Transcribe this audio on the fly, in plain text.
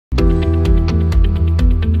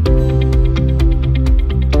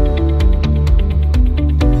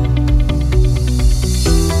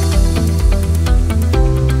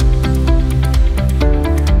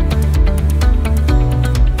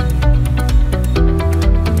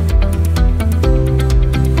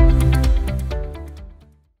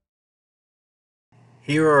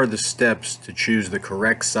Here are the steps to choose the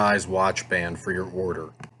correct size watch band for your order.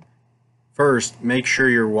 First, make sure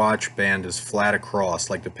your watch band is flat across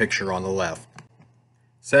like the picture on the left.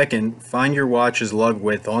 Second, find your watch's lug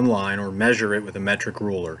width online or measure it with a metric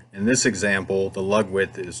ruler. In this example, the lug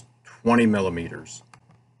width is 20 millimeters.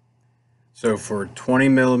 So for 20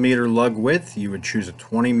 millimeter lug width, you would choose a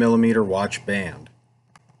 20 millimeter watch band.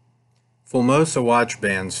 Fullmosa watch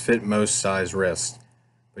bands fit most size wrists,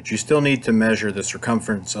 but you still need to measure the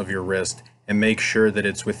circumference of your wrist and make sure that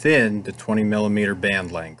it's within the 20 millimeter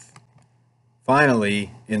band length.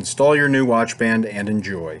 Finally, install your new watch band and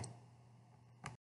enjoy.